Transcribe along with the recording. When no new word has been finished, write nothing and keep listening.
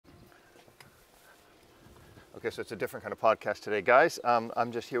Okay, so it's a different kind of podcast today, guys.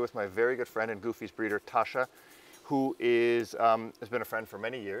 I'm just here with my very good friend and Goofy's breeder, Tasha, who is has been a friend for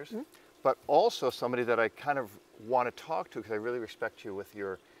many years, but also somebody that I kind of want to talk to because I really respect you with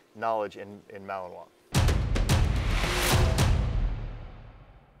your knowledge in Malinois.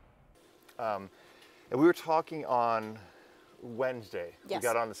 And we were talking on Wednesday. Yes. We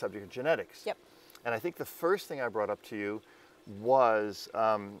got on the subject of genetics. Yep. And I think the first thing I brought up to you was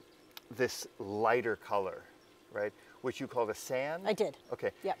this lighter color, right? Which you call the sand? I did.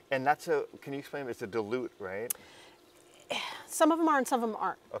 Okay. Yep. And that's a, can you explain? It's a dilute, right? Some of them are and some of them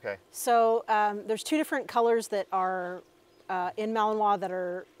aren't. Okay. So there's two different colors that are in Malinois that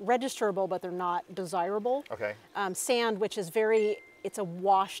are registerable, but they're not desirable. Okay. Sand, which is it's a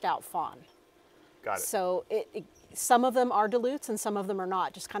washed out fawn. Got it. So some of them are dilutes and some of them are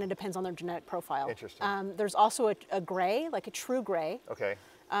not. Just kind of depends on their genetic profile. Interesting. There's also a gray, like a true gray. Okay.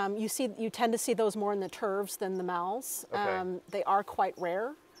 You tend to see those more in the turves than the mals. Okay. They are quite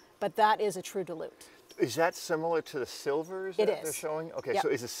rare, but that is a true dilute. Is that similar to the silvers that they're showing? Okay, Yep. so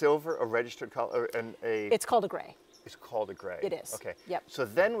is a silver a registered color and a... It's called a gray. It's called a gray. It is. Okay. Yep. So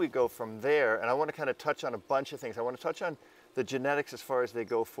then we go from there, and I want to kind of touch on a bunch of things. I want to touch on the genetics as far as they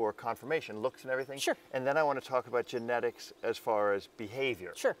go for conformation, looks and everything. Sure. And then I want to talk about genetics as far as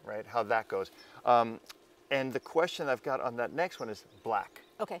behavior. Sure. Right, how that goes. And the question I've got on that next one is black.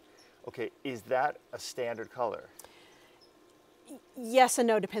 Okay. Okay, is that a standard color? Yes and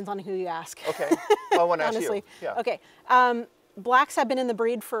no, depends on who you ask. Okay, well, I want to ask Honestly. you. Yeah. Okay. Blacks have been in the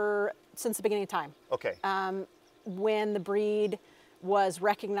breed since the beginning of time. Okay. When the breed was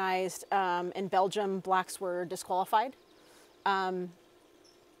recognized in Belgium, blacks were disqualified.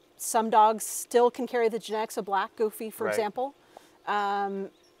 Some dogs still can carry the genetics of black, Goofy, for example.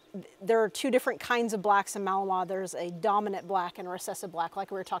 There are two different kinds of blacks in Malinois. There's a dominant black and a recessive black, like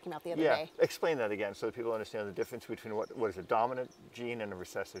we were talking about the other day. Yeah, explain that again so that people understand the difference between what is a dominant gene and a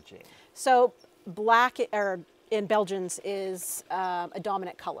recessive gene. So black in Belgians is a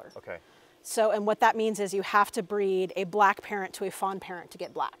dominant color. Okay. So, and what that means is you have to breed a black parent to a fawn parent to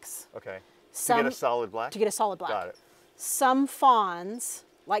get blacks. Okay. To get a solid black? To get a solid black. Got it. Some fawns,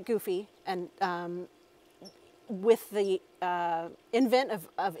 like Goofy, and with the invent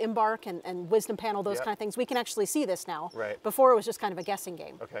of Embark and Wisdom Panel, those kind of things, we can actually see this now. Right. Before it was just kind of a guessing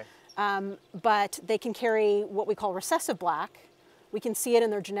game. Okay. But they can carry what we call recessive black. We can see it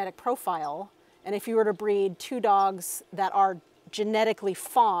in their genetic profile. And if you were to breed two dogs that are genetically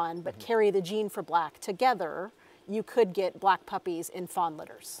fawn but carry the gene for black together, you could get black puppies in fawn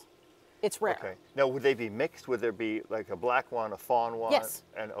litters. It's rare. Okay. Now, would they be mixed? Would there be like a black one, a fawn one? Yes.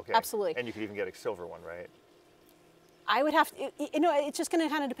 And okay. Absolutely. And you could even get a silver one, right? I would have to, it's just going to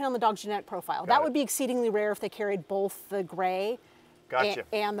kind of depend on the dog's genetic profile. That would be exceedingly rare if they carried both the gray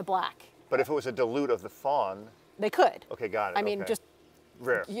and the black. But if it was a dilute of the fawn? They could. Okay, got it. I mean, just,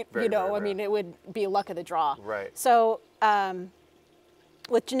 rare. Rare. I mean, it would be luck of the draw. Right. So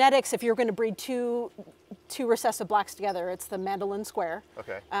with genetics, if you're going to breed two recessive blacks together, it's the mandolin square.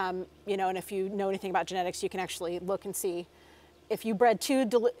 Okay. And if you know anything about genetics, you can actually look and see. If you bred two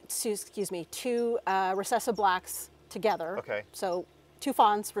recessive blacks together, so two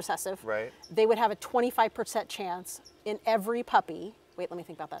fawns recessive, they would have a 25% chance in every puppy, wait, let me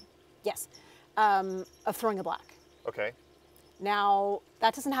think about that, yes, of throwing a black. Okay. Now,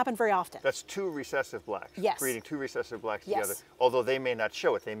 that doesn't happen very often. That's two recessive blacks. Yes. Breeding two recessive blacks together. Although they may not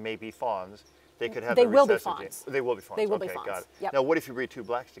show it, they may be fawns. They could have They the will be recessive fawns. gene. They will be fawns. They will okay, be fawns. Got it. Yep. Now, what if you breed two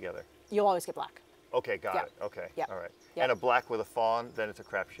blacks together? You'll always get black. Okay, got it. Okay. Yep. All right. Yep. And a black with a fawn, then it's a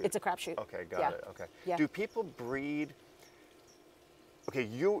crapshoot. It's a crapshoot. Okay, got it. Okay. Yeah. Do people breed? Okay,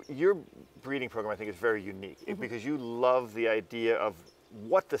 your breeding program I think is very unique because you love the idea of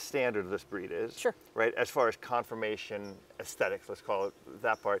what the standard of this breed is. Sure. Right, as far as conformation aesthetics, let's call it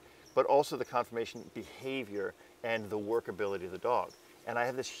that part, but also the conformation behavior and the workability of the dog. And I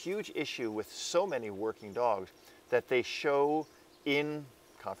have this huge issue with so many working dogs that they show in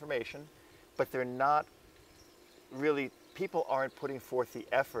conformation, but they're not really, people aren't putting forth the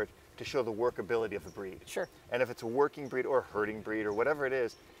effort to show the workability of the breed. Sure. And if it's a working breed or a herding breed or whatever it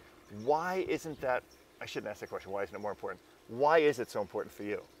is, why isn't that, I shouldn't ask that question, why isn't it more important? Why is it so important for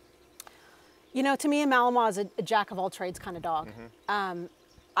you? To me, a Malinois is a jack of all trades kind of dog.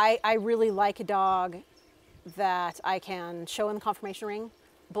 I really like a dog that I can show in the conformation ring,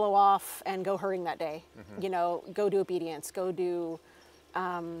 blow off, and go herding that day. Go do obedience, go do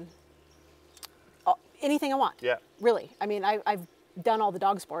anything I want. Yeah. Really. I mean, I've done all the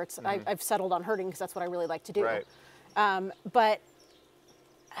dog sports. I've settled on herding because that's what I really like to do. Right. But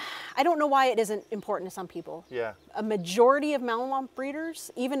I don't know why it isn't important to some people. Yeah. A majority of Malinois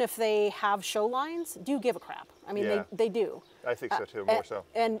breeders, even if they have show lines, do give a crap. I mean, Yeah. they do. I think so too, more so.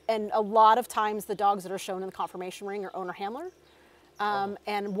 And a lot of times the dogs that are shown in the conformation ring are owner handler.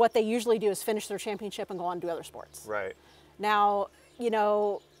 And what they usually do is finish their championship and go on to do other sports. Right. Now, you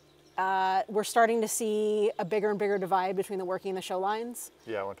know, we're starting to see a bigger and bigger divide between the working and the show lines.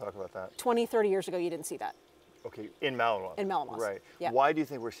 Yeah, I want to talk about that. 20, 30 years ago, you didn't see that. Okay, in Malinois. In Malinois. Right. Yeah. Why do you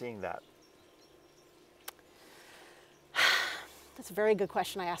think we're seeing that? That's a very good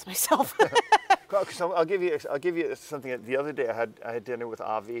question I asked myself. So I'll give you something. The other day I had dinner with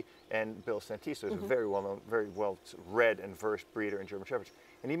Avi and Bill Santiso, who's a very well-known, very well read and versed breeder in German Shepherds,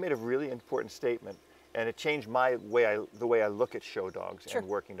 and he made a really important statement, and it changed the way I look at show dogs and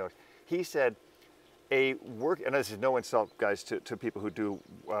working dogs. He said, and this is no insult, guys, to people who do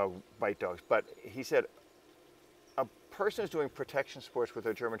bite dogs, but he said, a person who's doing protection sports with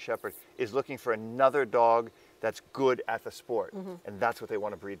their German Shepherd is looking for another dog that's good at the sport, and that's what they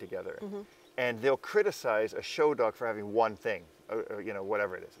want to breed together. And they'll criticize a show dog for having one thing, you know,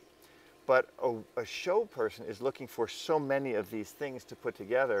 whatever it is. But a show person is looking for so many of these things to put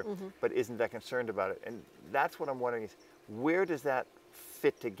together, but isn't that concerned about it. And that's what I'm wondering is, where does that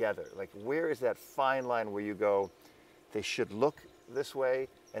fit together? Like, where is that fine line where you go, they should look this way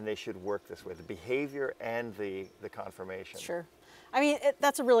and they should work this way, the behavior and the conformation? Sure. I mean,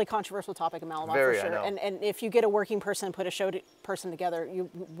 that's a really controversial topic in Malinois, Very, for sure. I know. And if you get a working person and put a show person together, you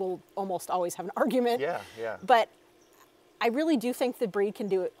will almost always have an argument. Yeah, yeah. But I really do think the breed can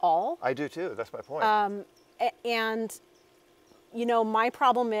do it all. I do too, that's my point. And, you know, my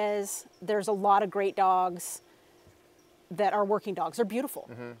problem is there's a lot of great dogs that are working dogs. They're beautiful.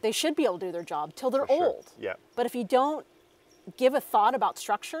 They should be able to do their job till they're For sure. old. Yeah. But if you don't give a thought about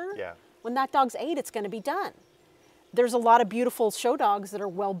structure, Yeah. when that dog's 8, it's going to be done. There's a lot of beautiful show dogs that are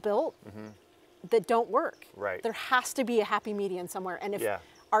well built that don't work. Right. There has to be a happy median somewhere. And if Yeah.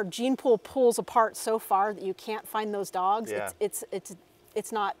 our gene pool pulls apart so far that you can't find those dogs, Yeah. it's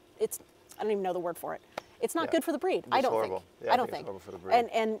not, I don't even know the word for it. It's not Yeah. good for the breed. I It's don't horrible. think. Yeah, I don't it's think. horrible for the breed.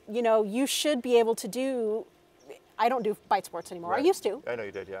 And you know, you should be able to do, I don't do bite sports anymore. Right. I used to. I know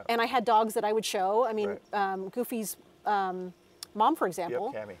you did, yeah. And I had dogs that I would show. I mean, Goofy's mom, for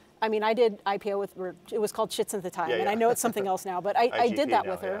example. Yep, Cammy. I mean, I did IPO with, it was called Shits at the time, Yeah, and yeah. I know it's something else now, but I did that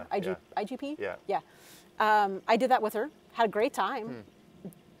now, with her. yeah, IGP? Yeah. Yeah. I did that with her, had a great time.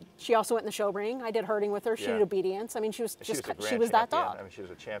 She also went in the show ring. I did herding with her. She Yeah. did obedience. I mean, she was She just, was, a she grand was that champion. dog. I mean, she was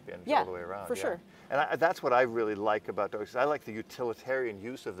a champion Yeah, all the way around. for sure. And that's what I really like about dogs. I like the utilitarian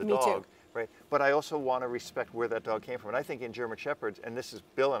use of the Me too. dog, right? But I also want to respect where that dog came from. And I think in German Shepherds, and this is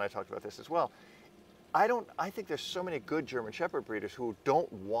Bill and I talked about this as well, I think there's so many good German Shepherd breeders who don't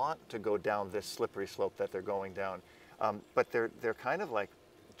want to go down this slippery slope that they're going down, but they're kind of like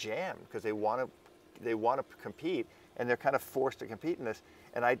jammed because they want to compete, and they're kind of forced to compete in this.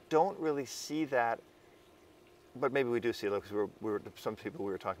 And I don't really see that, but maybe we do see it because some people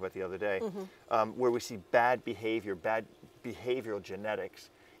we were talking about the other day, where we see bad behavior, bad behavioral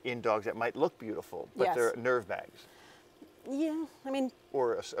genetics in dogs that might look beautiful, but Yes. they're nerve bags. Yeah, I mean,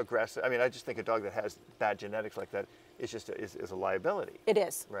 Or aggressive. I mean, I just think a dog that has bad genetics like that is just is a liability. it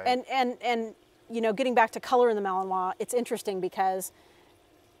is. Right. And you know, getting back to color in the Malinois, it's interesting because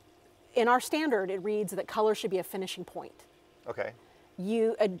in our standard, it reads that color should be a finishing point. Okay.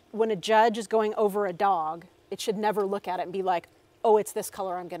 When a judge is going over a dog, it should never look at it and be like, oh, it's this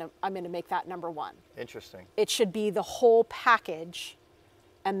color, I'm gonna make that number 1. Interesting. It should be the whole package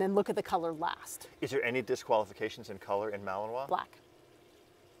and then look at the color last. Is there any disqualifications in color in Malinois? Black.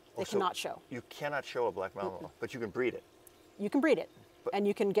 They so cannot show. You cannot show a black Malinois, but you can breed it. You can breed it, and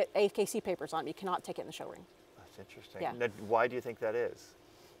you can get AKC papers on it. You cannot take it in the show ring. That's interesting. Yeah. Now, why do you think that is?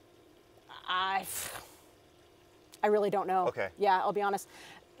 I really don't know. Okay. Yeah, I'll be honest.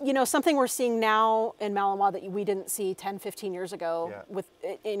 You know, something we're seeing now in Malinois that we didn't see 10, 15 years ago,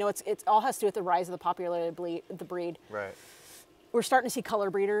 you know, it all has to do with the rise of the popularity of the breed. Right. We're starting to see color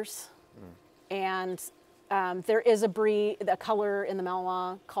breeders, and there is a color in the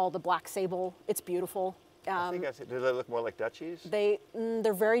Malinois called the Black Sable. It's beautiful. I think do they look more like Dutchies?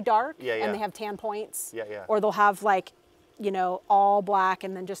 They're very dark, Yeah, yeah. and they have tan points. Yeah, yeah. Or they'll have like, you know, all black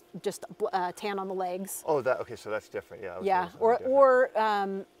and then just tan on the legs. Oh, okay, so that's different. Yeah. Yeah, or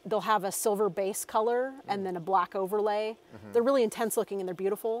they'll have a silver base color and then a black overlay. They're really intense looking and they're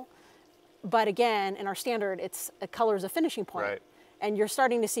beautiful. But again, in our standard, a color is a finishing point. Right. And you're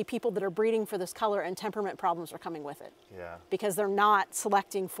starting to see people that are breeding for this color and temperament problems are coming with it. Yeah. Because they're not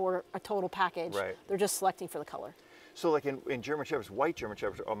selecting for a total package. Right. They're just selecting for the color. So like in German Shepherds, white German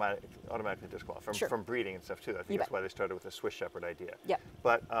Shepherds are automatically disqualified from breeding and stuff too. I think that's why they started with the Swiss Shepherd idea. Yeah.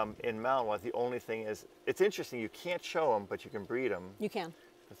 But in Malinois, the only thing is, it's interesting, you can't show them, but you can breed them. You can.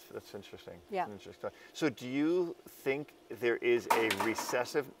 That's interesting. Yeah. That's interesting. So do you think there is a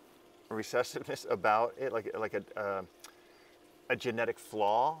recessiveness about it, like a genetic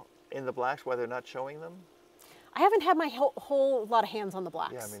flaw in the blacks, why they're not showing them? I haven't had my whole lot of hands on the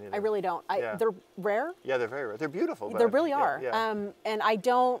blacks. Yeah, me neither. I really don't. They're rare. Yeah, they're very rare. They're beautiful. They really are. Yeah. And I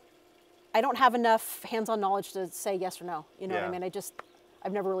don't have enough hands-on knowledge to say yes or no. You know what I mean?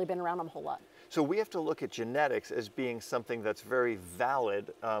 I've never really been around them a whole lot. So we have to look at genetics as being something that's very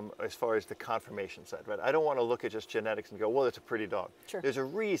valid as far as the conformation side, right? I don't want to look at just genetics and go, well, it's a pretty dog. Sure. There's a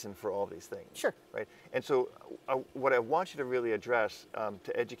reason for all these things. Sure. Right? And so what I want you to really address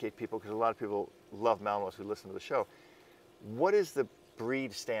to educate people, because a lot of people love Malinois who listen to the show, what is the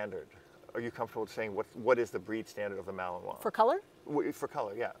breed standard? Are you comfortable saying what is the breed standard of the Malinois? For color? For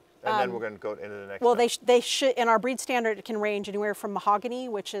color, yeah. And then we're going to go into the next. Well, they should, in our breed standard, it can range anywhere from mahogany,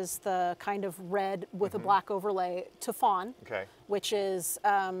 which is the kind of red with a black overlay, to fawn, which is,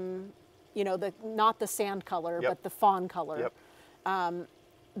 you know, not the sand color, but the fawn color. Yep.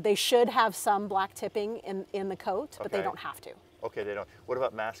 They should have some black tipping in the coat, but they don't have to. Okay, they don't. What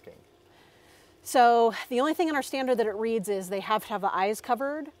about masking? So the only thing in our standard that it reads is they have to have the eyes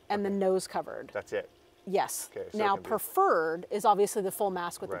covered and the nose covered. That's it. Yes. Okay, so now preferred is obviously the full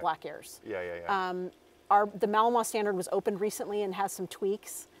mask with the black ears. Yeah. The Malinois standard was opened recently and has some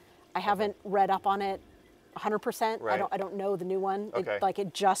tweaks. I haven't read up on it 100%. Right. I don't know the new one. Okay.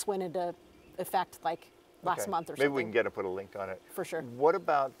 It just went into effect like last month or something. Maybe we can get to put a link on it. For sure. What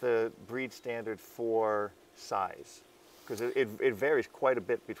about the breed standard for size? Because it varies quite a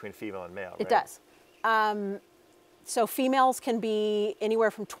bit between female and male, right? It does. So females can be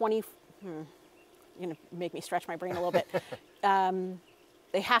anywhere from 20, you're going to make me stretch my brain a little bit.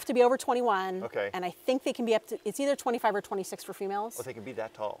 They have to be over 21. Okay. And I think they can be up to, it's either 25 or 26 for females. Oh, they can be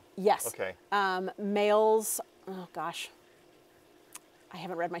that tall? Yes. Okay. Males, oh gosh. I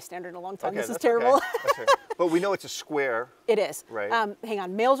haven't read my standard in a long time. Okay, this is that's terrible. Okay. That's right. But we know it's a square. It is. Right. Hang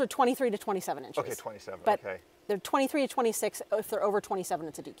on. Males are 23 to 27 inches. Okay, 27. But okay. they're 23 to 26. If they're over 27,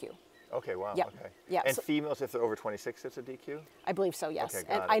 it's a DQ. Okay, wow. Yep. Okay. Yeah. And females, if they're over 26, it's a DQ? I believe so, yes. Okay,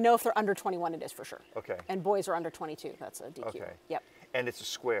 and got I it. know if they're under 21, it is for sure. Okay. And boys are under 22, that's a DQ. Okay. Yep. And it's a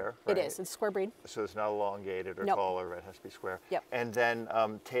square, right? It is. It's a square breed. So it's not elongated or Nope. taller, right? It has to be square. Yep. And then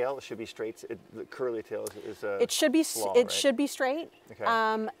tail, it should be straight. The curly tail is a It should be. flaw, It right? should be straight.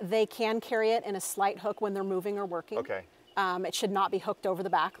 Okay. They can carry it in a slight hook when they're moving or working. Okay. It should not be hooked over the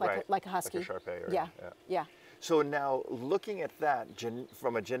back like Right. like a husky. Like a Shar-Pei or, yeah. Yeah. So now, looking at that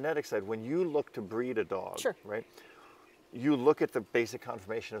from a genetic side, when you look to breed a dog, Sure. right? You look at the basic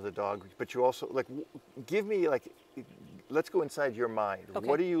conformation of the dog, but you also give me let's go inside your mind. Okay.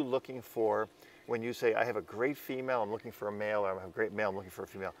 What are you looking for when you say I have a great female, I'm looking for a male, or I have a great male, I'm looking for a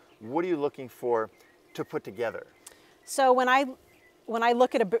female? What are you looking for to put together? So when I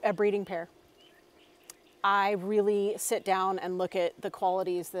look at a breeding pair, I really sit down and look at the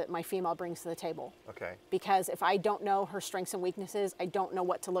qualities that my female brings to the table. Okay. Because if I don't know her strengths and weaknesses, I don't know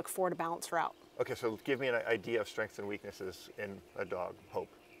what to look for to balance her out. Okay, so give me an idea of strengths and weaknesses in a dog, Hope.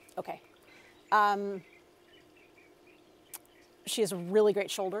 Okay. She has a really great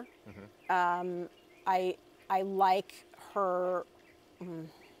shoulder. Mm-hmm. I like her.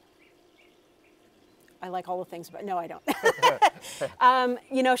 I like all the things, but no, I don't.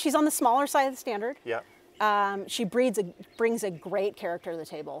 You know, she's on the smaller side of the standard. Yeah. She brings a great character to the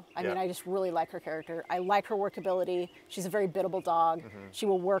table. I mean, Yeah. I just really like her character. I like her workability. She's a very biddable dog. Mm-hmm. She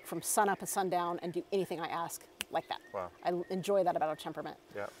will work from sun up to sundown and do anything I ask like that. Wow. I enjoy that about her temperament.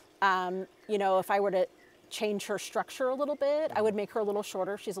 Yeah. You know, if I were to change her structure a little bit, I would make her a little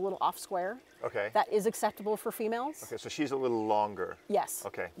shorter. She's a little off square. Okay. That is acceptable for females. Okay, so she's a little longer. Yes.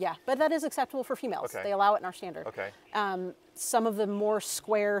 Okay. Yeah, but that is acceptable for females. Okay. They allow it in our standard. Okay. Some of the more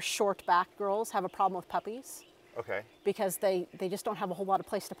square, short back girls have a problem with puppies Okay. because they just don't have a whole lot of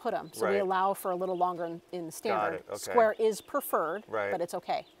place to put them. So we Right. allow for a little longer in the standard. it, okay. Square is preferred, Right. but it's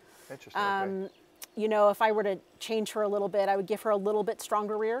okay. Interesting. Okay. You know, if I were to change her a little bit, I would give her a little bit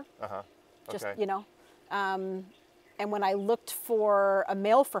stronger rear. Uh-huh. Just, Okay. you know. And when I looked for a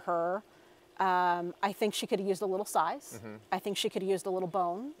male for her, I think she could have used a little size. Mm-hmm. I think she could have used a little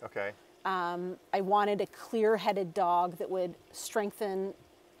bone. Okay. I wanted a clear-headed dog that would strengthen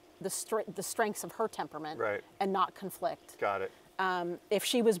the strengths of her temperament Right. and not conflict. Got it. If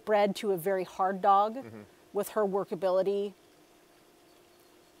she was bred to a very hard dog Mm-hmm. with her workability,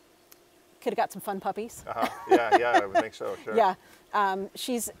 Could have got some fun puppies. Yeah, I would think so, sure. Yeah.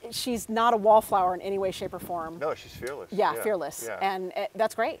 She's not a wallflower in any way, shape, or form. No, she's fearless. Yeah, fearless. Yeah. And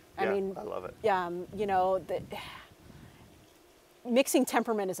that's great. I mean, I love it. You know, mixing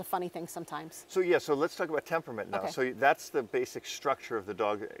temperament is a funny thing sometimes. So yeah, so let's talk about temperament now. Okay. So that's the basic structure of the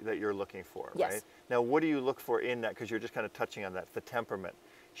dog that you're looking for, Yes. right? Now, what do you look for in that? Because you're just kind of touching on that, the temperament.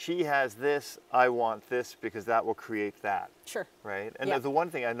 She has this, I want this, because that will create that. Sure. Right? And Yeah. the one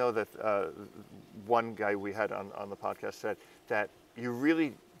thing I know that one guy we had on the podcast said that you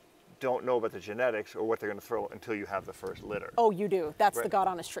really don't know about the genetics or what they're going to throw until you have the first litter. Oh, you do. That's the Right. God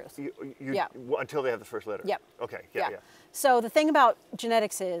honest truth. Yeah. Until they have the first litter. Yep. Okay. Yeah. So the thing about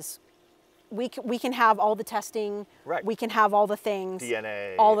genetics is we can have all the testing. Right. We can have all the things.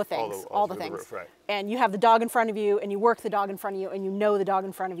 DNA. All the things. All the through things. roof, right. And you have the dog in front of you, and you work the dog in front of you, and you know the dog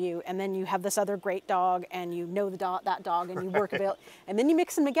in front of you, and then you have this other great dog, and you know that dog, and you work a bit, and then you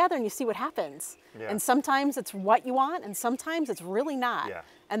mix them together, and you see what happens. Yeah. And sometimes it's what you want, and sometimes it's really not. Yeah.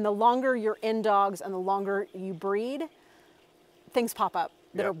 And the longer you're in dogs, and the longer you breed, things pop up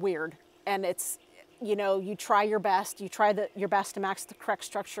that Yeah. are weird, and it's, you know, you try your best. You try your best to match the correct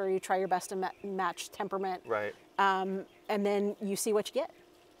structure. You try your best to match temperament. Right. And then you see what you get.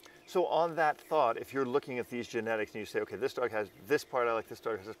 So on that thought, if you're looking at these genetics and you say, okay, this dog has this part, I like this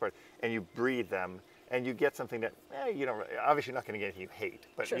dog has this part, and you breed them, and you get something that, you don't, obviously you're not going to get anything you hate,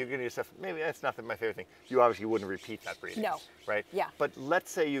 but Sure. you're going to get stuff, maybe that's not my favorite thing. You obviously wouldn't repeat that breeding. No. Right? Yeah. But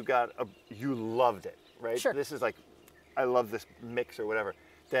let's say you loved it, right? Sure. This is like, I love this mix or whatever.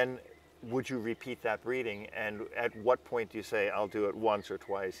 Then would you repeat that breeding? And at what point do you say, I'll do it once or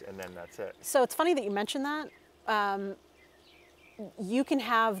twice, and then that's it? So it's funny that you mentioned that. You can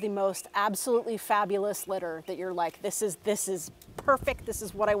have the most absolutely fabulous litter that you're like, this is perfect, this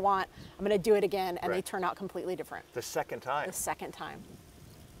is what I want, I'm going to do it again, and they Right. turn out completely different. The second time. The second time.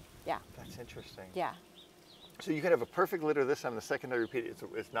 Yeah. That's interesting. Yeah. So you can have a perfect litter this time, the second time you repeat it,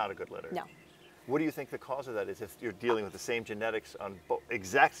 it's not a good litter. No. What do you think the cause of that is if you're dealing with the same genetics on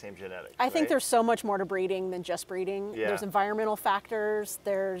exact same genetics? I think right? there's so much more to breeding than just breeding. Yeah. There's environmental factors,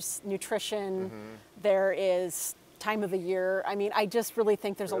 there's nutrition, Mm-hmm. there is time of the year. I mean, I just really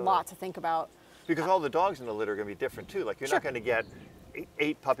think there's Really? a lot to think about. Because all the dogs in the litter are going to be different too. Like you're Sure. not going to get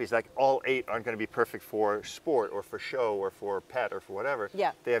eight puppies, like all 8 aren't going to be perfect for sport or for show or for pet or for whatever.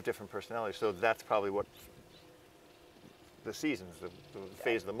 Yeah. They have different personalities. So that's probably what the seasons, the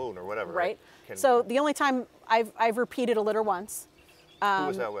phase of the moon or whatever. Right. Can- So the only time I've repeated a litter once. who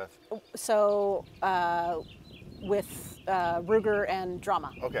was that with? So with Ruger and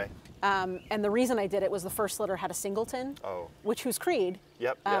Drama. Okay. And the reason I did it was the first litter had a singleton, Oh. who's Creed.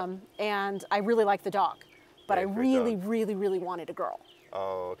 Yep. And I really liked the dog, but Yeah, I great really, dog. really, really wanted a girl.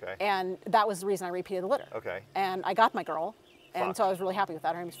 Oh, okay. And that was the reason I repeated the litter. Okay. And I got my girl, and Fox. so I was really happy with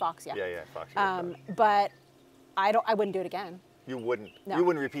that. Her name is Fox, yeah. Yeah, Fox. you're a dog. But I wouldn't do it again. You wouldn't. No. You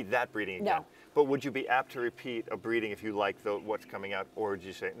wouldn't repeat that breeding No. again. But would you be apt to repeat a breeding if you like what's coming out, or would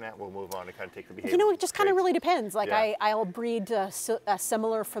you say, nah, we'll move on and kind of take the behavior? You know, it just kind of traits? really depends. Like Yeah. I'll breed a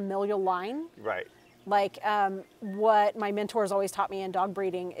similar familial line. Right. Like what my mentors always taught me in dog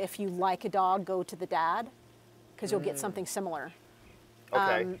breeding, if you like a dog, go to the dad, because you'll get something similar.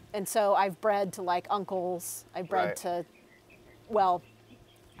 Okay. And so I've bred to like uncles. I've bred Right. to, well,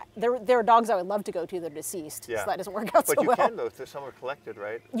 there are dogs I would love to go to that are deceased. Yeah. So that doesn't work out But so you well. can though. If some are collected,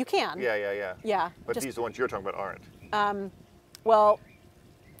 right? You can. Yeah. Yeah. But just, these the ones you're talking about aren't. well,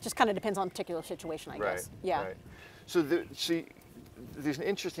 just kind of depends on the particular situation, I Right. guess. Yeah. Right. So there's an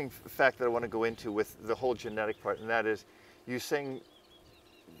interesting fact that I want to go into with the whole genetic part, and that is, you're saying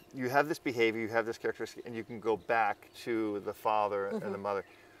you have this behavior, you have this characteristic, and you can go back to the father and the mother.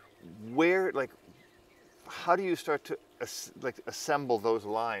 Where, like, how do you start to assemble those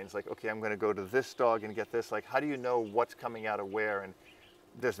lines? Like, okay, I'm going to go to this dog and get this. Like, how do you know what's coming out of where? And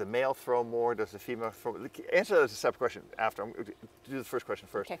does the male throw more? Does the female throw? Answer that as a separate question after. I'm going to do the first question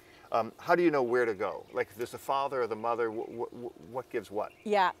first. Okay. How do you know where to go? Like, does the father or the mother? What gives what?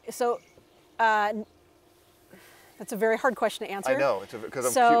 Yeah. So that's a very hard question to answer. I know, because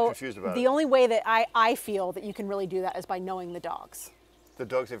I'm So confused about the it. only way that I feel that you can really do that is by knowing the dogs. The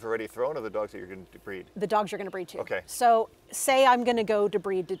dogs you've already thrown, or the dogs that you're going to breed? The dogs you're going to breed to. Okay. So say I'm going to go to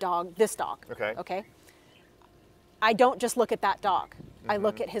breed this dog. Okay. Okay. I don't just look at that dog. I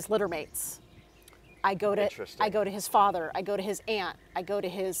look Mm-hmm. at his litter mates. I go Interesting. to his father. I go to his aunt. I go to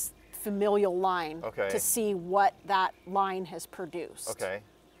his familial line Okay. to see what that line has produced. Okay.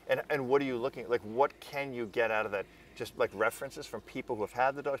 And what are you looking, like, what can you get out of that? Just like references from people who have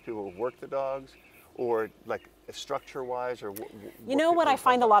had the dogs, people who have worked the dogs, or like structure-wise, or You know what I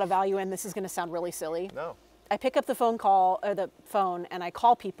find a lot of value in? This is going to sound really silly. No. I pick up the phone and I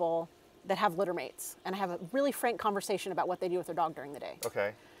call people that have litter mates, and I have a really frank conversation about what they do with their dog during the day.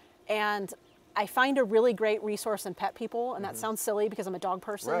 Okay. And I find a really great resource in Pet People, and that sounds silly because I'm a dog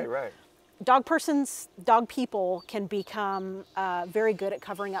person. Right, right. Dog people can become very good at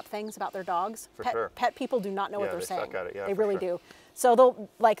covering up things about their dogs. For sure. Pet people do not know what they're they saying. suck at it. Yeah, they for really sure. do. So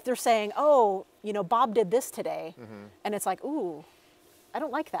they're saying, oh, you know, Bob did this today, and it's like, ooh, I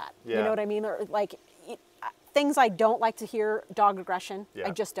don't like that. Yeah. You know what I mean? Or like things I don't like to hear. Dog aggression. Yeah.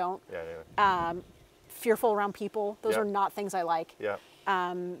 I just don't. Yeah. Fearful around people. Those Yeah. are not things I like. Yeah.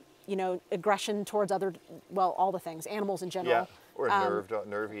 You know, aggression towards all the things, animals in general. Yeah. Or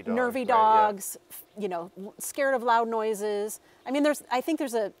nervy dogs. Nervy right? dogs, you know, scared of loud noises. I mean, I think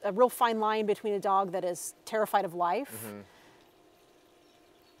there's a real fine line between a dog that is terrified of life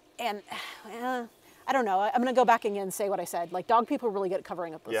and, I don't know. I'm going to go back again and say what I said. Like, dog people are really good at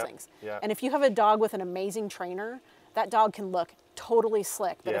covering up those Yeah. things. Yeah. And if you have a dog with an amazing trainer, that dog can look totally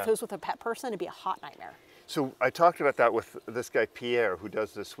slick. But Yeah. if it was with a pet person, it'd be a hot nightmare. So I talked about that with this guy Pierre, who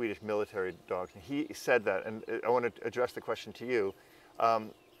does the Swedish military dogs. And he said that, and I want to address the question to you.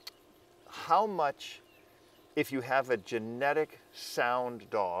 How much, if you have a genetic sound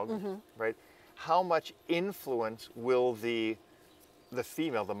dog, right? How much influence will the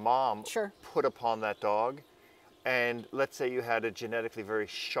female, the mom, Sure. put upon that dog? And let's say you had a genetically very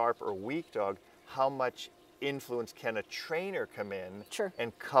sharp or weak dog, how much influence can a trainer come in Sure.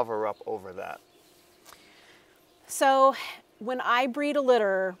 and cover up over that? So when I breed a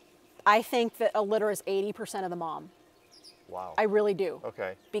litter, I think that a litter is 80% of the mom. Wow. I really do.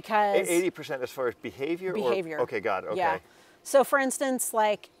 Okay. Because 80% as far as behavior? behavior. Or, okay, got it. Okay. Yeah. So for instance,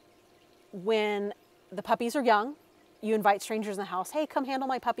 like when the puppies are young, you invite strangers in the house. Hey, come handle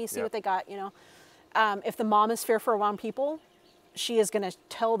my puppy, see Yep. what they got, you know. If the mom is fearful around people, she is going to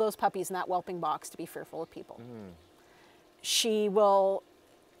tell those puppies in that whelping box to be fearful of people. She will,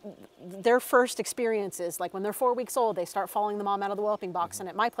 their first experiences, like when they're 4 weeks old, they start following the mom out of the whelping box. And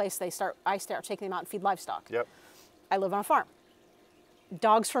at my place, I start taking them out and feed livestock. Yep. I live on a farm.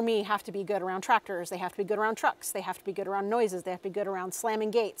 Dogs for me have to be good around tractors. They have to be good around trucks. They have to be good around noises. They have to be good around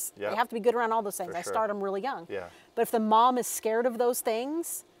slamming gates. Yep. They have to be good around all those things. For I sure. start them really young. Yeah. But if the mom is scared of those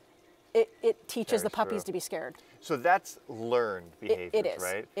things, it teaches the Very puppies true. to be scared. So that's learned behavior, it is.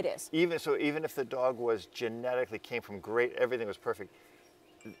 right? It is. Even if the dog was genetically came from great, everything was perfect,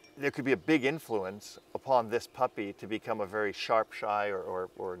 there could be a big influence upon this puppy to become a very sharp, shy,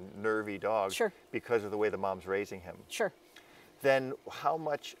 or nervy dog Sure. because of the way the mom's raising him. Sure. Then how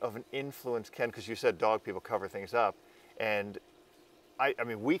much of an influence because you said dog people cover things up, and I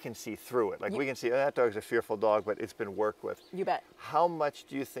mean, we can see through it. Like we can see, that dog's a fearful dog, but it's been worked with. You bet. How much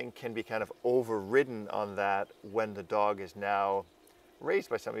do you think can be kind of overridden on that when the dog is now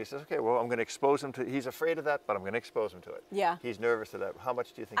raised by somebody who says, okay, well, I'm going to expose him to, he's afraid of that, but I'm going to expose him to it. Yeah. He's nervous of that. How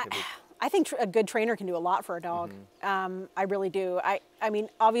much do you think can be? I think a good trainer can do a lot for a dog. I really do. I mean,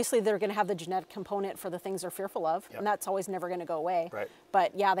 obviously they're going to have the genetic component for the things they're fearful of, Yep. and that's always never going to go away. Right.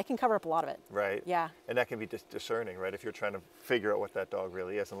 But yeah, they can cover up a lot of it. Right. Yeah. And that can be discerning, right? If you're trying to figure out what that dog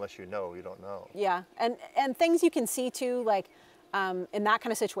really is, unless you know, you don't know. Yeah, and things you can see too, like in that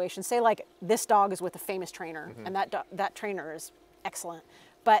kind of situation. Say like this dog is with a famous trainer, and that trainer is excellent,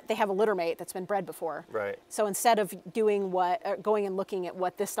 but they have a litter mate that's been bred before. Right. So instead of doing going and looking at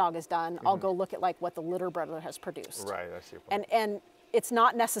what this dog has done, I'll go look at like what the litter brother has produced. Right, I see your point. And it's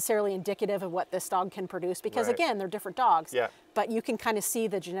not necessarily indicative of what this dog can produce because Right. again, they're different dogs. Yeah. But you can kind of see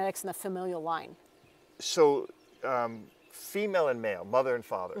the genetics in the familial line. So, female and male, mother and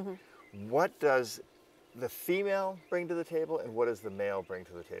father, what does the female bring to the table and what does the male bring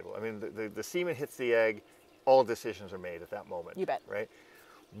to the table? I mean, the semen hits the egg, all decisions are made at that moment. You bet. Right?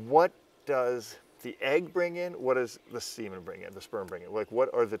 What does the egg bring in? What does the semen bring in, the sperm bring in? Like,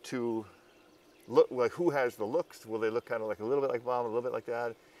 what are the two, like who has the looks? Will they look kind of like a little bit like mom, a little bit like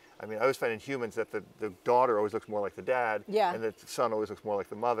dad? I mean, I always find in humans that the daughter always looks more like the dad, Yeah. and the son always looks more like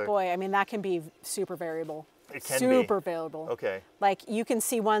the mother. Boy, I mean, that can be super variable. It can super be. variable. Okay. Like you can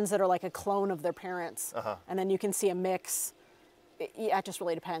see ones that are like a clone of their parents, Uh-huh. and then you can see a mix. It just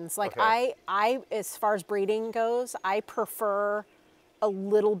really depends. Like Okay. I, as far as breeding goes, I prefer a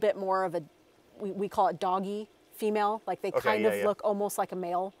little bit more of a, we call it doggy female. Like they Okay, kind yeah, of yeah. look almost like a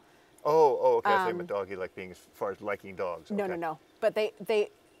male. Oh, okay. I think a doggy, like being as far as liking dogs. No, Okay. no. But they,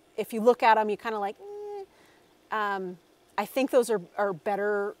 if you look at them, you kind of like, I think those are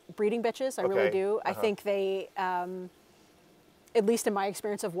better breeding bitches. I really Okay. do. I Uh-huh. think they, at least in my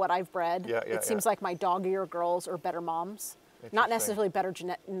experience of what I've bred, Yeah, yeah, it seems like my doggier girls are better moms. Not Interesting. necessarily better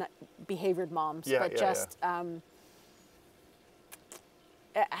behaviored moms, Yeah, but yeah, just, I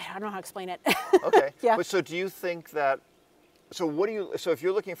don't know how to explain it. Okay. Yeah. But so do you think that So what do you? So if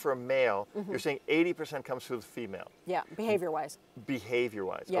you're looking for a male, you're saying 80% comes through the female. Yeah, behavior-wise.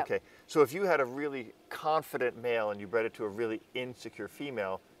 Behavior-wise. Yep. Okay. So if you had a really confident male and you bred it to a really insecure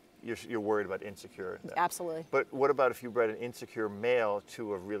female, you're worried about insecure. Absolutely. But what about if you bred an insecure male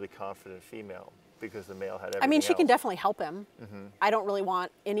to a really confident female because the male had everything I mean, she else? can definitely help him. I don't really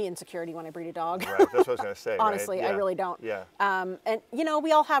want any insecurity when I breed a dog. Right. That's what I was going to say. Honestly, right? I really don't. Yeah. And you know,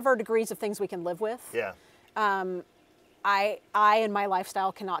 we all have our degrees of things we can live with. Yeah. I in my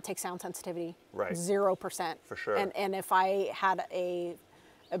lifestyle cannot take sound sensitivity. Right. 0%. For sure. And if I had a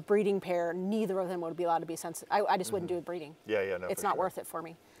breeding pair, neither of them would be allowed to be sensitive. I just wouldn't do a breeding. Yeah. Yeah. No. It's for not sure. worth it for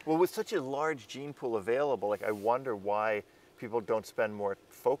me. Well, with such a large gene pool available, like I wonder why people don't spend more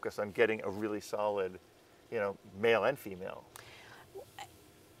focus on getting a really solid, you know, male and female.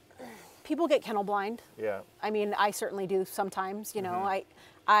 People get kennel blind. Yeah. I mean, I certainly do sometimes. You know,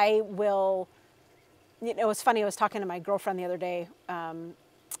 I will. You know, it was funny. I was talking to my girlfriend the other day,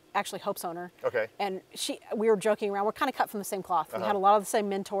 actually Hope's owner. Okay. And we were joking around. We're kind of cut from the same cloth. We had a lot of the same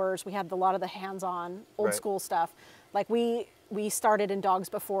mentors. We had a lot of the hands-on, old school stuff. Like we started in dogs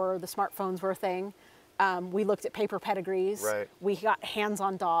before the smartphones were a thing. We looked at paper pedigrees. Right. We got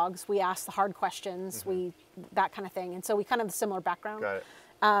hands-on dogs. We asked the hard questions. That kind of thing. And so we kind of have a similar background. Got it.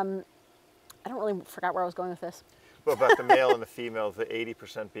 I don't really forgot where I was going with this. But about the male and the female, the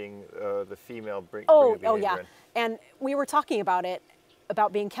 80% being the female bringing Oh, the oh behavior yeah. in. And we were talking about it,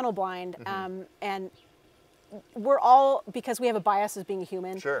 about being kennel blind, and we're all, because we have a bias as being a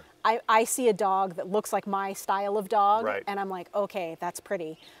human. Sure. I see a dog that looks like my style of dog, Right. and I'm like, okay, that's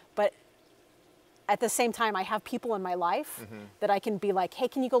pretty. But at the same time, I have people in my life that I can be like, hey,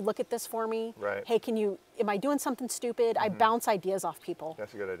 can you go look at this for me? Right. Hey, am I doing something stupid? I bounce ideas off people.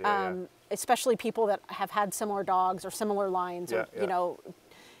 That's a good idea, yeah. Especially people that have had similar dogs or similar lines, or, Yeah. you know,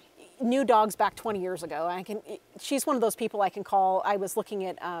 new dogs back 20 years ago. She's one of those people I can call. I was looking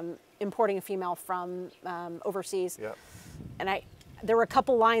at importing a female from overseas. Yeah. And there were a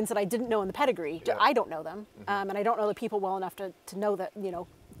couple lines that I didn't know in the pedigree. Yeah. I don't know them. And I don't know the people well enough to know that, you know,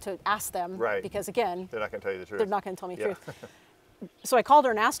 to ask them. Right. Because again, They're not going to tell you the truth. they're not going to tell me the Yeah. truth. So I called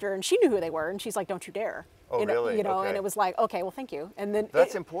her and asked her, and she knew who they were. And she's like, don't you dare. Oh, you know, really? You know, Okay. and it was like, okay, well, thank you. And then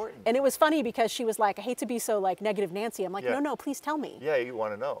That's important. And it was funny because she was like, I hate to be so like negative Nancy. I'm like, Yeah. no, please tell me. Yeah, you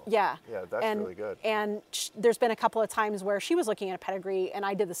want to know. Yeah. Yeah, that's really good. And there's been a couple of times where she was looking at a pedigree and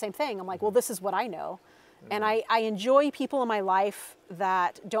I did the same thing. I'm like, well, this is what I know. And I enjoy people in my life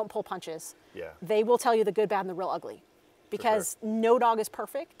that don't pull punches. Yeah. They will tell you the good, bad, and the real ugly. Because no dog is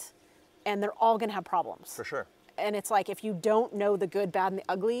perfect and they're all going to have problems. For sure. And it's like, if you don't know the good, bad, and the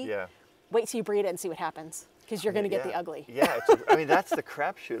ugly, Yeah. wait till you breed it and see what happens. Because you're going to get the Yeah. ugly. Yeah, I mean, that's the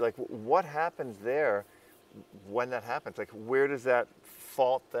crapshoot. Like, what happens there when that happens? Like, where does that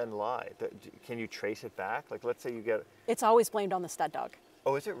fault then lie? Can you trace it back? Like, let's say you get... It's always blamed on the stud dog.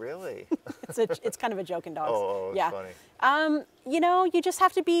 Oh, is it really? It's kind of a joke in dogs. Oh, yeah. it's funny. You know, you just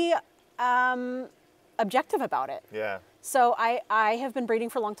have to be objective about it. Yeah. So I have been breeding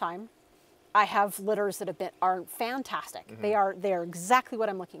for a long time. I have litters that are fantastic. They are exactly what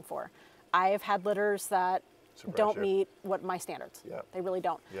I'm looking for. I have had litters that don't meet what my standards. Yeah. They really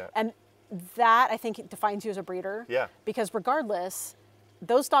don't. Yeah. And that, I think, defines you as a breeder. Yeah. Because regardless,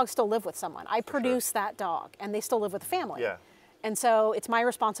 those dogs still live with someone. I produce that dog, and they still live with the family. Yeah. And so it's my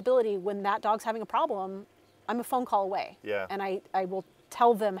responsibility when that dog's having a problem, I'm a phone call away. Yeah. And I will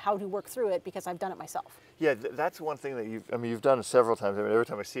tell them how to work through it because I've done it myself. Yeah, that's one thing that you've done several times. I mean, every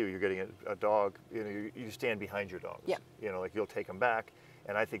time I see you, you're getting a dog, you know, you stand behind your dogs. Yeah. You know, like you'll take them back.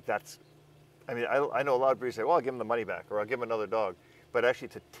 And I think that's, I mean, I know a lot of breeders say, well, I'll give them the money back or I'll give them another dog. But actually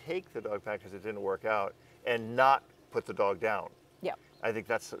to take the dog back because it didn't work out and not put the dog down. Yeah. I think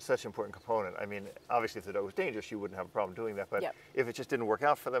that's such an important component. I mean, obviously if the dog was dangerous, you wouldn't have a problem doing that. But Yep. if it just didn't work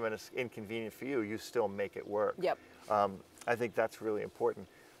out for them and it's inconvenient for you, you still make it work. Yep. I think that's really important.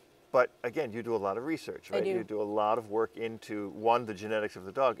 But again, you do a lot of research, right? I do. You do a lot of work into, one, the genetics of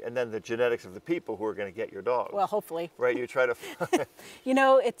the dog, and then the genetics of the people who are going to get your dog. Well, hopefully. Right? You try to... You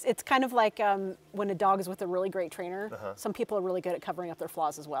know, it's kind of like when a dog is with a really great trainer, some people are really good at covering up their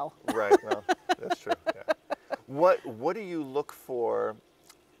flaws as well. Right, well, that's true, yeah. What do you look for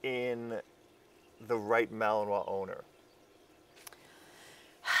in the right Malinois owner?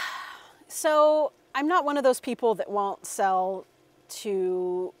 So I'm not one of those people that won't sell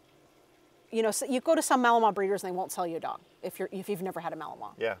to you know, so you go to some Malinois breeders and they won't sell you a dog if you've never had a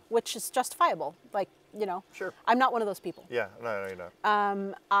Malinois. Yeah. Which is justifiable. Like, you know. Sure. I'm not one of those people. Yeah. No, you're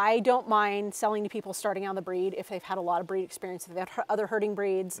not. I don't mind selling to people starting out the breed if they've had a lot of breed experience, if they've had other herding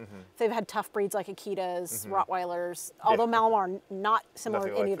breeds, if they've had tough breeds like Akitas, Rottweilers, although Malinois are not similar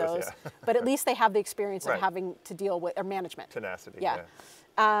Nothing to any like of those, those, yeah. but at least they have the experience Right. of having to deal with, or management. Tenacity. Yeah.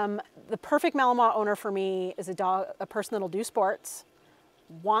 The perfect Malinois owner for me is a person that'll do sports,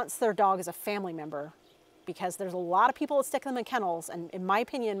 wants their dog as a family member, because there's a lot of people that stick them in kennels, and in my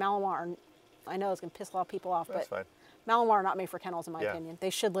opinion, Malinois are, I know it's going to piss a lot of people off, That's but fine. Malinois are not made for kennels in my Yeah. opinion. They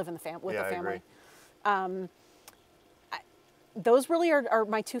should live in the with Yeah, the I family. agree. Those really are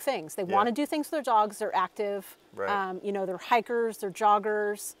my two things. They want to do things with their dogs. They're active. Right. You know, they're hikers. They're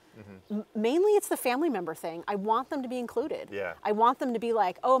joggers. Mainly, it's the family member thing. I want them to be included. Yeah. I want them to be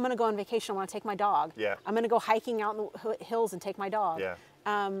like, oh, I'm going to go on vacation. I want to take my dog. Yeah. I'm going to go hiking out in the hills and take my dog. Yeah.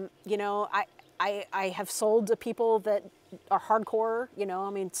 You know, I have sold to people that are hardcore. You know, I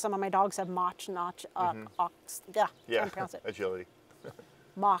mean, some of my dogs have ox. Yeah. Can't pronounce it. Agility.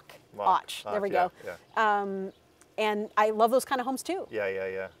 Mock. Och. There we go. Yeah. And I love those kind of homes too. Yeah.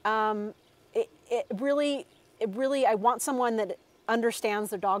 It really, I want someone that understands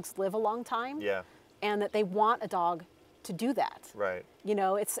their dogs live a long time. Yeah. And that they want a dog to do that. Right. You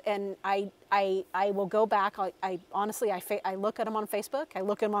know, and I will go back. I honestly, I look at them on Facebook. I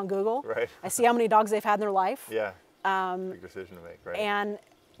look at them on Google. Right. I see how many dogs they've had in their life. Yeah. Big decision to make, right? And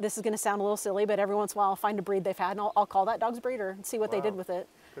this is going to sound a little silly, but every once in a while I'll find a breed they've had and I'll call that dog's breeder and see what they did with it.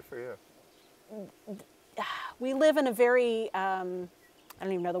 Good for you. We live in a very, I don't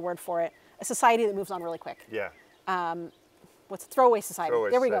even know the word for it, a society that moves on really quick. Yeah. What's throwaway society? Throwaway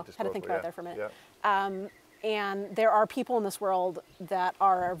there we society, go. Had to think about it there for a minute. Yeah. And there are people in this world that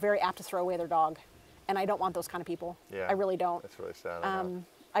are very apt to throw away their dog. And I don't want those kind of people. Yeah. I really don't. That's really sad. I know.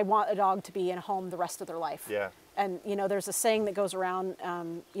 I want a dog to be in a home the rest of their life. Yeah. And, you know, there's a saying that goes around,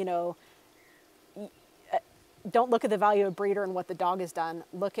 you know, don't look at the value of a breeder and what the dog has done.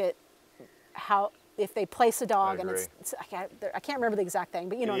 Look at how, if they place a dog and it's I can't remember the exact thing,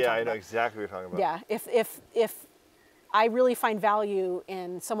 but you know what I'm talking I know about. exactly what you're talking about. Yeah. If I really find value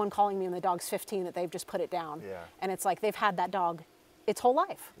in someone calling me when the dog's 15 that they've just put it down. Yeah. And it's like they've had that dog its whole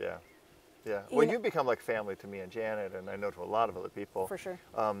life. Yeah. Yeah. You Well, know- you've become like family to me and Janet, and I know to a lot of other people. For sure.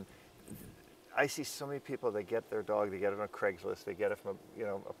 I see so many people, they get their dog, they get it on Craigslist, they get it from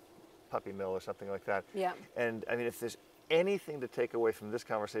a puppy mill or something like that. Yeah. And I mean, if there's anything to take away from this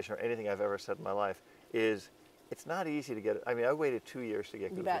conversation or anything I've ever said in my life, is it's not easy to get it. I mean, I waited 2 years to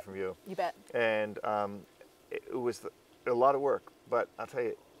get Goofy from you. You bet. And it was a lot of work, but I'll tell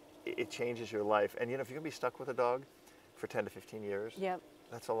you, it changes your life. And you know, if you're gonna be stuck with a dog for 10 to 15 years, Yep.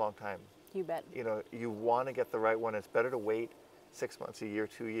 that's a long time. You bet. You know, you want to get the right one. It's better to wait 6 months, a year,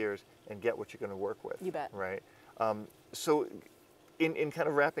 2 years, and get what you're going to work with. You bet. Right. So, in kind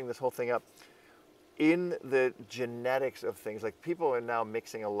of wrapping this whole thing up, in the genetics of things, like people are now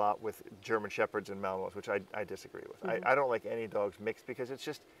mixing a lot with German Shepherds and Malinois, which I disagree with. I don't like any dogs mixed because it's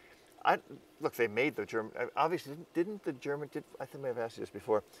just, look, they made the German. Obviously, didn't the German? I think I've asked you this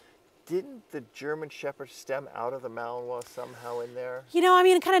before. Didn't the German Shepherd stem out of the Malinois somehow in there? You know, I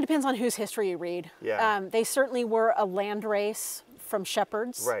mean, it kind of depends on whose history you read. Yeah. They certainly were a land race from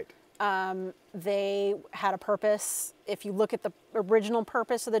shepherds. Right. They had a purpose. If you look at the original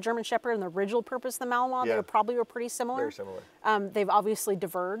purpose of the German Shepherd and the original purpose of the Malinois, Yeah. they probably were pretty similar. Very similar. They've obviously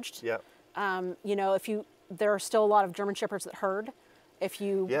diverged. Yeah. You know, there are still a lot of German Shepherds that herd. If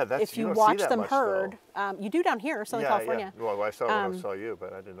you that's- if you you don't see watch that them much, herd, you do down here, Southern California. Yeah. Well, I saw it when I saw you,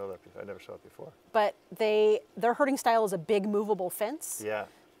 but I didn't know that before. I never saw it before. But their herding style is a big movable fence. Yeah.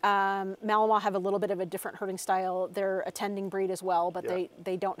 Malinois have a little bit of a different herding style. They're a tending breed as well, but Yeah.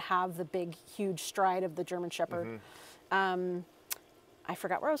 they don't have the big, huge stride of the German Shepherd. I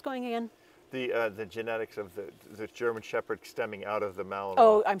forgot where I was going again. The genetics of the German Shepherd stemming out of the Malinois.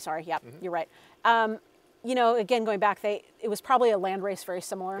 Oh, I'm sorry. Yeah, you're right. You know, again, going back, it was probably a land race very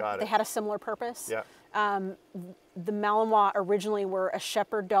similar. Got it. They had a similar purpose. Yeah. The Malinois originally were a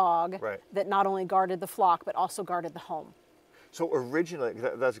shepherd dog Right. that not only guarded the flock, but also guarded the home. So originally,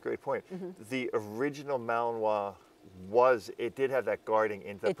 that's a great point. The original Malinois it did have that guarding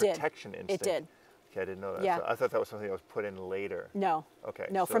It did. protection instinct. It did. Okay, I didn't know that. Yeah. So I thought that was something that was put in later. No. Okay.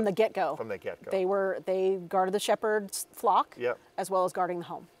 No, so from the get-go. From the get-go. They guarded the shepherd's flock Yep. as well as guarding the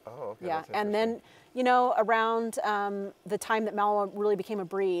home. Oh, okay. Yeah, that's and interesting. then, you know, around the time that Malinois really became a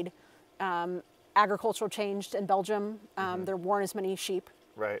breed, agriculture changed in Belgium. There weren't as many sheep.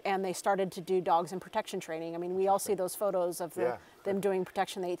 Right. And they started to do dogs in protection training. I mean, we all see those photos of them doing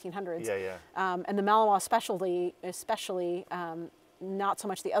protection in the 1800s. Yeah. And the Malinois especially not so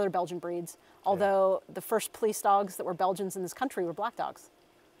much the other Belgian breeds, although the first police dogs that were Belgians in this country were black dogs.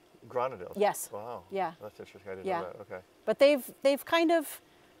 Grenadils? Yes. Wow. Yeah. That's interesting. I didn't know that. Okay. But they've kind of,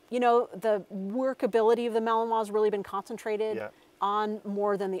 you know, the workability of the Malinois has really been concentrated on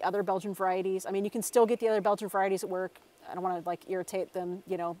more than the other Belgian varieties. I mean, you can still get the other Belgian varieties at work. I don't want to like irritate them,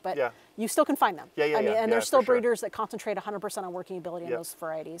 you know, but you still can find them. I mean, and there's still breeders that concentrate 100% on working ability in those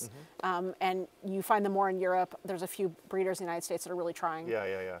varieties. And you find them more in Europe. There's a few breeders in the United States that are really trying.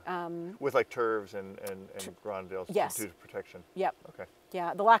 With like turves and Grenadils due to protection. Yep. Okay.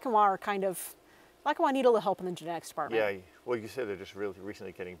 Yeah, the Lacanois are kind of, Lacanois need a little help in the genetics department. Yeah, well, you said they're just really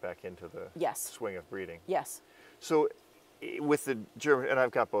recently getting back into the swing of breeding. Yes. So with the German, and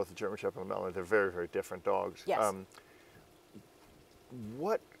I've got both the German Shepherd and the Malinois, they're very, very different dogs. Yes.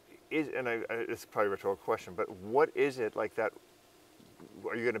 What is, and it's probably a rhetorical question, but what is it like that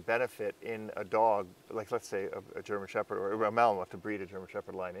are you going to benefit in a dog, like let's say a German Shepherd or a Malinois to breed a German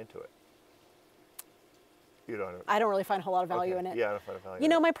Shepherd line into it? You don't know. I don't really find a whole lot of value in it. Yeah, I don't find a value You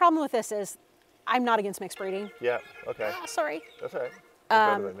know, my problem with this is I'm not against mixed breeding. Yeah, okay. Sorry. That's all right.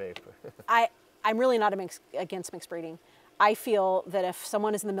 Better than me. I'm really not against mixed breeding. I feel that if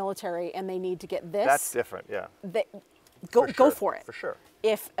someone is in the military and they need to get this, that's different, go for it. For sure.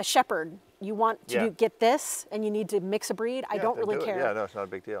 If a shepherd, you want to get this and you need to mix a breed, I don't really care. Yeah, no, it's not a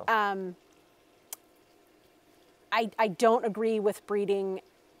big deal. I don't agree with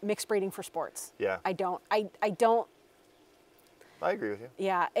mixed breeding for sports. Yeah. I don't. I don't. I agree with you.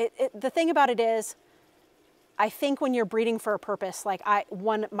 Yeah. The thing about it is, I think when you're breeding for a purpose, like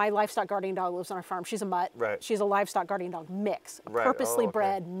my livestock guardian dog lives on our farm. She's a mutt. Right. She's a livestock guardian dog mix, a purposely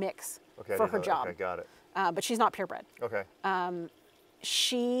bred mix for her job. Okay, got it. But she's not purebred. Okay.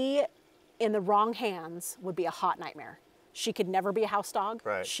 She, in the wrong hands, would be a hot nightmare. She could never be a house dog.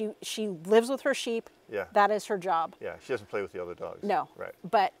 Right. She lives with her sheep. Yeah. That is her job. Yeah. She doesn't play with the other dogs. No. Right.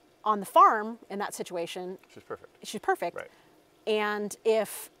 But on the farm, in that situation, she's perfect. She's perfect. Right. And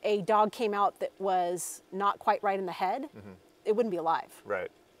if a dog came out that was not quite right in the head, it wouldn't be alive.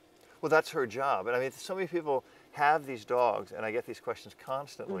 Right. Well, that's her job. And I mean, so many people have these dogs, and I get these questions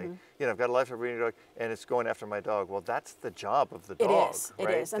constantly. You know, I've got a livestock breeding dog, and it's going after my dog. Well, that's the job of the dog. It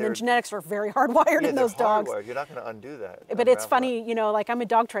is. And the genetics are very hardwired in those dogs. You're not going to undo that. But it's funny, you know, like I'm a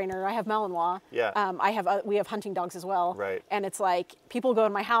dog trainer. I have Malinois. Yeah. We have hunting dogs as well. Right. And it's like people go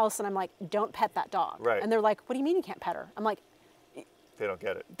to my house, and I'm like, don't pet that dog. Right. And they're like, what do you mean you can't pet her? I'm like, they don't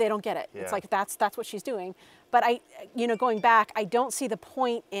get it. They don't get it. Yeah. It's like that's what she's doing. But you know, going back, I don't see the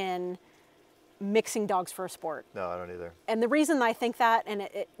point in mixing dogs for a sport. No, I don't either. And the reason I think that, and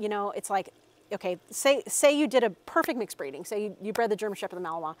you know, it's like, okay, say you did a perfect mixed breeding. Say you bred the German Shepherd and the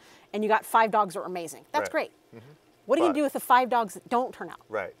Malinois, and you got 5 dogs that were amazing. That's great. What are you going to do with the 5 dogs that don't turn out?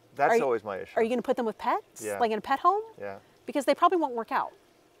 Right. That's always my issue. Are you going to put them with pets? Yeah. Like in a pet home? Yeah. Because they probably won't work out.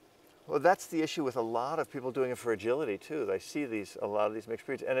 Well, that's the issue with a lot of people doing it for agility too. I see a lot of these mixed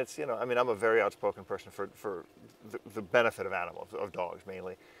breeds, and it's, you know, I mean, I'm a very outspoken person for the benefit of animals, of dogs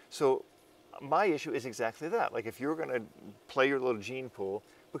mainly. So my issue is exactly that. Like if you're going to play your little gene pool,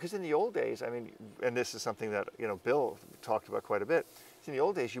 because in the old days, I mean, and this is something that, you know, Bill talked about quite a bit. In the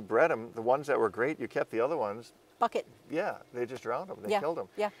old days, you bred them. The ones that were great, you kept the other ones. Bucket. Yeah, they just drowned them. They killed them.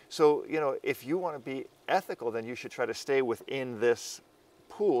 Yeah. So, you know, if you want to be ethical, then you should try to stay within this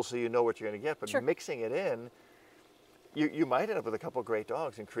pool so you know what you're going to get. But mixing it in, you might end up with a couple of great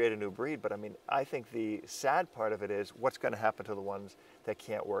dogs and create a new breed. But I mean, I think the sad part of it is what's going to happen to the ones that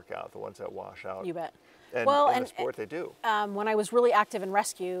can't work out, the ones that wash out. You bet. And well, in the sport, they do. When I was really active in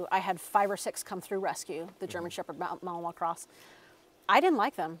rescue, I had 5 or 6 come through rescue, the German Shepherd Malinois cross. I didn't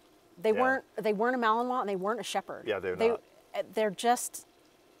like them. They weren't a Malinois and they weren't a Shepherd. Yeah, they're not. They're just,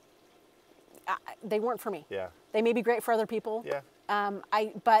 they weren't for me. Yeah. They may be great for other people. Yeah.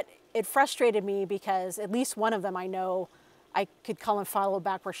 But it frustrated me because at least one of them I know I could call and follow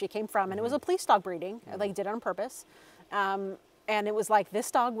back where she came from. And it was a police dog breeding. They did it on purpose. And it was like, this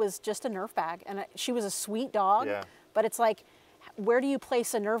dog was just a nerve bag. And she was a sweet dog. Yeah. But it's like, where do you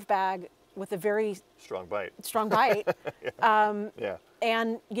place a nerve bag with a very strong bite? Strong bite. Yeah.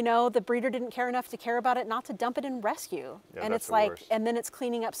 And, you know, the breeder didn't care enough to care about it not to dump it in rescue. Yeah, and that's it's the like, worst. and then it's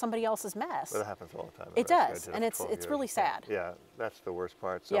cleaning up somebody else's mess. Well, that happens all the time. It does. And it's really sad. Yeah, that's the worst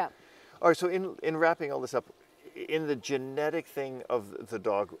part. So, yeah. All right, so in wrapping all this up, in the genetic thing of the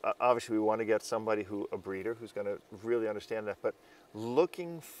dog, obviously we want to get somebody a breeder who's going to really understand that, but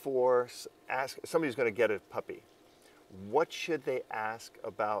looking for, somebody who's going to get a puppy, what should they ask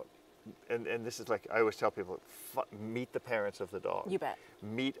about? And this is like, I always tell people, meet the parents of the dog. You bet.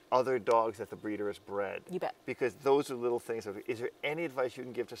 Meet other dogs that the breeder has bred. You bet. Because those are little things. Is there any advice you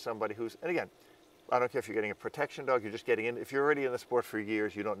can give to somebody who's, and again, I don't care if you're getting a protection dog, you're just getting in. If you're already in the sport for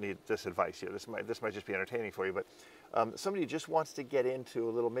years, you don't need this advice here. This might just be entertaining for you, but somebody just wants to get into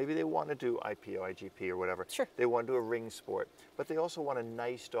a little, maybe they want to do IPO, IGP or whatever. Sure. They want to do a ring sport, but they also want a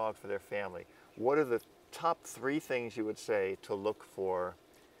nice dog for their family. What are the top 3 things you would say to look for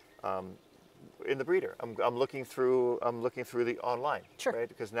in the breeder? I'm looking through the online, sure. right?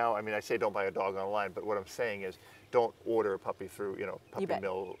 Because now, I mean, I say don't buy a dog online, but what I'm saying is don't order a puppy through,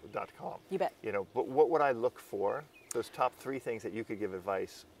 puppymill.com. You bet. But what would I look for? Those top 3 things that you could give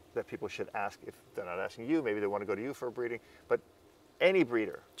advice that people should ask if they're not asking you. Maybe they want to go to you for a breeding, but any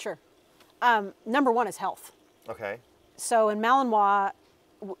breeder. Sure. Number 1 is health. Okay. So in Malinois,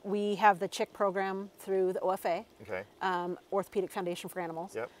 we have the CHIC program through the OFA, Okay. Orthopedic Foundation for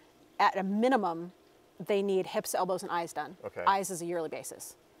Animals. Yep. At a minimum, they need hips, elbows, and eyes done. Okay. Eyes is a yearly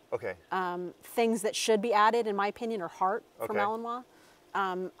basis. Okay. Things that should be added, in my opinion, are heart for Okay. Malinois.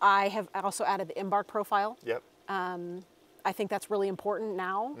 I have also added the embark profile. Yep. I think that's really important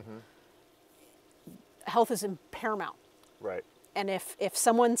now. Health is paramount. Right. And if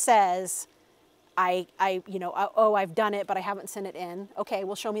someone says, I've done it, but I haven't sent it in. Okay,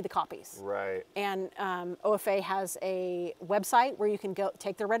 well, show me the copies. Right. And OFA has a website where you can go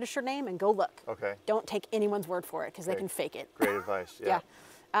take their registered name and go look. Okay. Don't take anyone's word for it because they can fake it. Great advice. Yeah.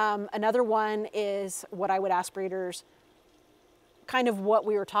 Another one is what I would ask breeders, kind of what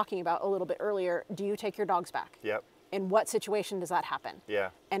we were talking about a little bit earlier. Do you take your dogs back? Yep. In what situation does that happen? Yeah.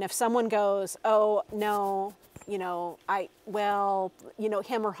 And if someone goes, oh, no, him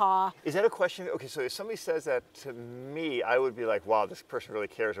or her. Is that a question? Okay, so if somebody says that to me, I would be like, wow, this person really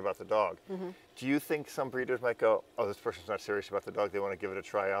cares about the dog. Do you think some breeders might go, oh, this person's not serious about the dog, they want to give it a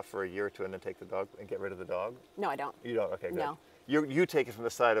try out for a year or 2 and then take the dog and get rid of the dog? No, I don't. You don't? Okay, good. No. You take it from the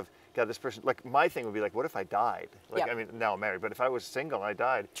side of, God, this person, like my thing would be like, what if I died? Like, Yep. I mean, now I'm married, but if I was single and I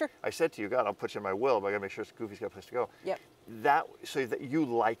died, Sure. I said to you, God, I'll put you in my will, but I gotta make sure Goofy's got a place to go. Yep. So that you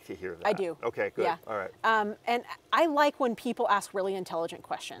like to hear that. I do. Okay, good. Yeah. All right. And I like when people ask really intelligent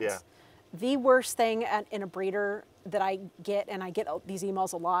questions. Yeah. The worst thing in a breeder that I get, and I get these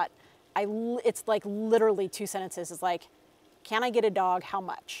emails a lot, it's like literally 2 sentences. It's like, can I get a dog? How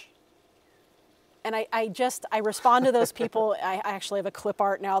much? And I respond to those people. I actually have a clip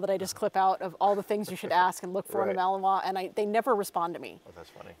art now that I just clip out of all the things you should ask and look for in a Malinois, and they never respond to me. Oh,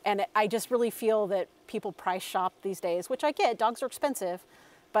 that's funny. And I just really feel that people price shop these days, which I get. Dogs are expensive,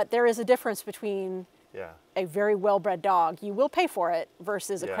 but there is a difference between a very well-bred dog, you will pay for it,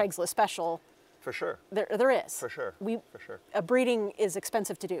 versus a Craigslist special. For sure. There is. For sure. For sure. A breeding is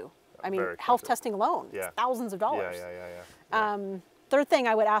expensive to do. I mean, Very health expensive. testing alone, it's thousands of dollars. Yeah. Third thing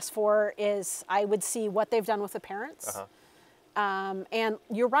I would ask for is I would see what they've done with the parents. And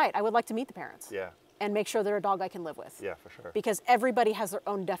you're right, I would like to meet the parents. Yeah. And make sure they're a dog I can live with. Yeah, for sure. Because everybody has their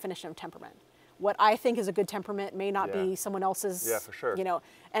own definition of temperament. What I think is a good temperament may not be someone else's. Yeah, for sure.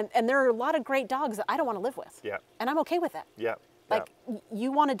 And there are a lot of great dogs that I don't want to live with. Yeah. And I'm okay with that. Yeah. Like,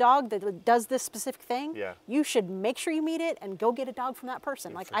 you want a dog that does this specific thing, you should make sure you meet it and go get a dog from that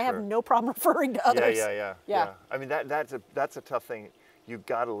person. Like, for I have sure. no problem referring to others. Yeah. I mean, that's a tough thing. You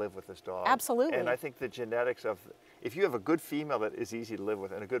got to live with this dog. Absolutely. And I think the genetics of, if you have a good female that is easy to live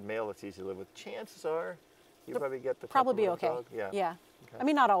with and a good male that's easy to live with, chances are you probably get the Probably be okay. dog. Yeah. Okay. I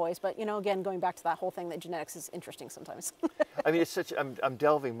mean, not always, but again, going back to that whole thing that genetics is interesting sometimes. I mean, I'm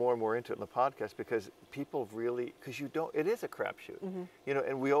delving more and more into it in the podcast because people really, it is a crapshoot,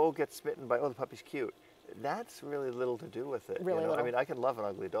 and we all get smitten by, oh, the puppy's cute. That's really little to do with it. Really little. I mean, I can love an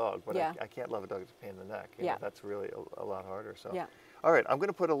ugly dog, but I can't love a dog that's a pain in the neck. That's really a lot harder. So. Yeah. All right, I'm going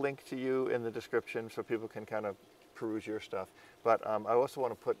to put a link to you in the description so people can kind of peruse your stuff. But I also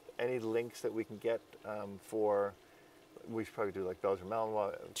want to put any links that we can get for, we should probably do like Belgian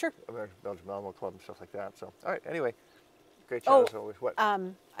Malinois, American Belgian Malinois Club and stuff like that. So, all right, anyway, great chat as always. What?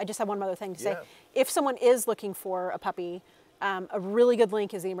 I just have one other thing to say. If someone is looking for a puppy, a really good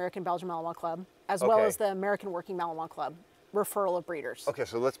link is the American Belgian Malinois Club, as well as the American Working Malinois Club. Referral of breeders. Okay,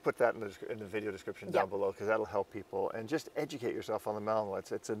 so let's put that in the video description down below because that'll help people and just educate yourself on the Malinois.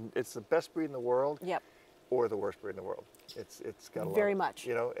 It's the best breed in the world, or the worst breed in the world. It's got a lot. Very much.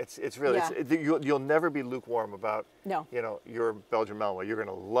 It's really you'll never be lukewarm about your Belgian Malinois. You're going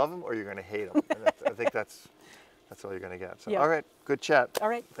to love them or you're going to hate them. And I think that's all you're going to get. So all right, good chat. All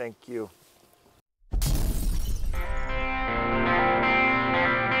right, thank you.